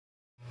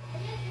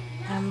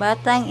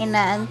Batang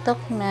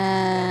inaantok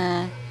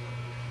na.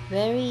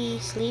 Very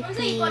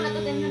sleepy.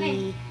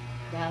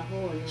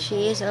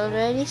 She is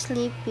already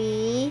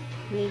sleepy.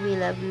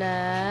 Baby Love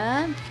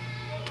Love.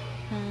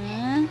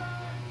 Huh?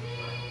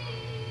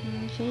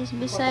 She's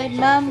beside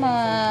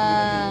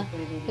Mama.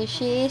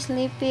 She is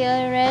sleepy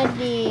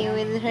already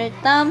with her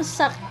thumb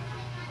suck.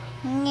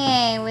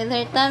 With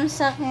her thumb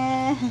suck.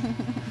 Yeah.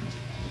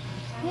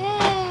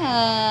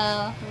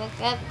 Look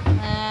at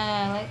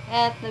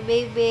the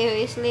baby who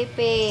is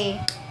sleepy.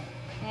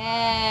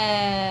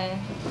 Yeah.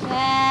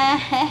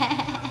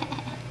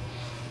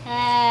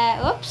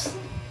 Oops.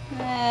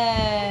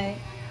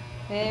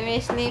 Very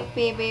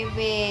sleepy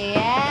baby.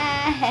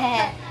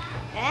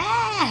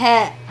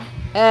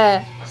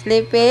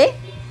 Sleepy.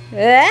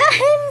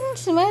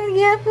 Smile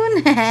gyapon.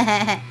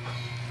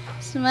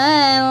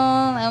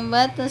 Smile. Ang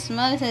bata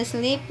smile sa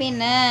sleepy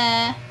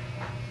na.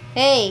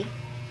 Hey.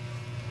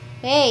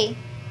 Hey.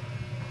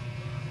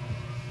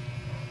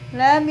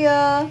 Love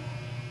you.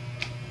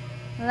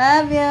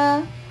 Love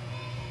you.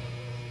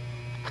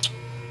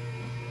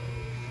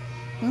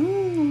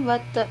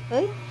 Bata.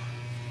 Ay.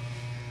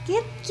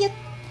 Cute, cute.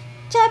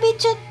 Chubby,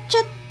 chut,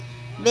 chut.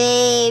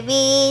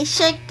 Baby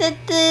shark.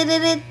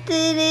 Baby.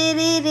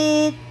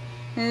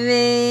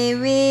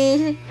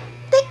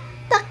 Tick,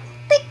 tock,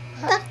 tick,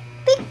 tock,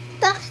 tick,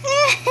 tock.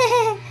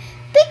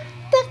 Tick,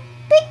 tock,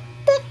 tick,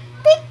 tock,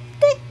 tick,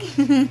 tock.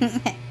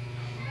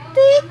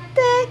 Tick,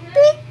 tock,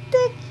 tick,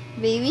 tock.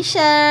 Baby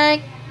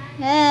shark.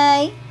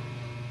 Hi.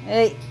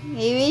 Hey,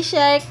 baby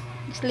shark.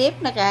 Sleep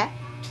na ka?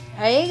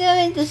 Are you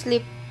going to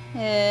sleep?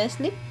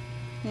 Sleep?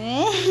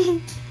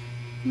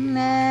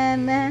 Na.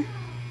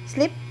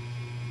 Sleep?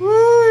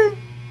 Woo!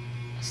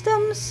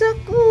 Stomach.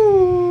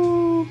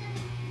 Oh,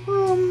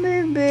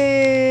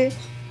 baby.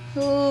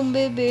 Oh,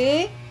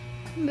 baby.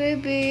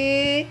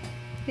 Baby.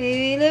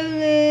 Baby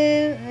love.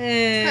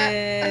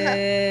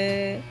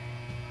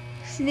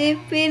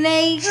 Sleepy na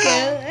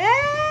ikaw.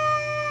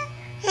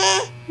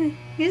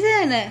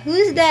 Kasana?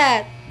 Who's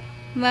that?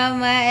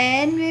 Mama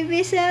and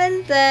Baby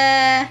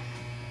Samantha.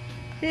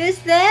 Who's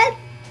that?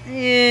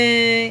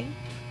 Hi.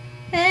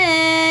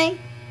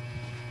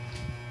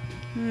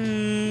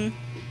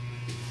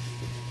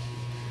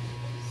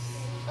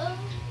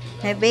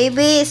 My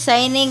baby is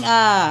signing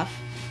off.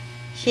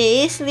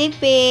 She is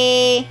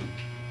sleepy.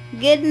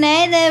 Good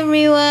night,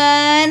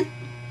 everyone.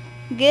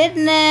 Good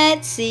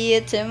night. See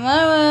you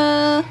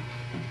tomorrow.